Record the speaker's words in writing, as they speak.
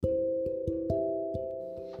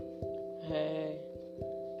Hey,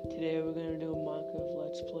 today we're gonna do a Minecraft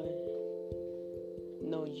Let's Play.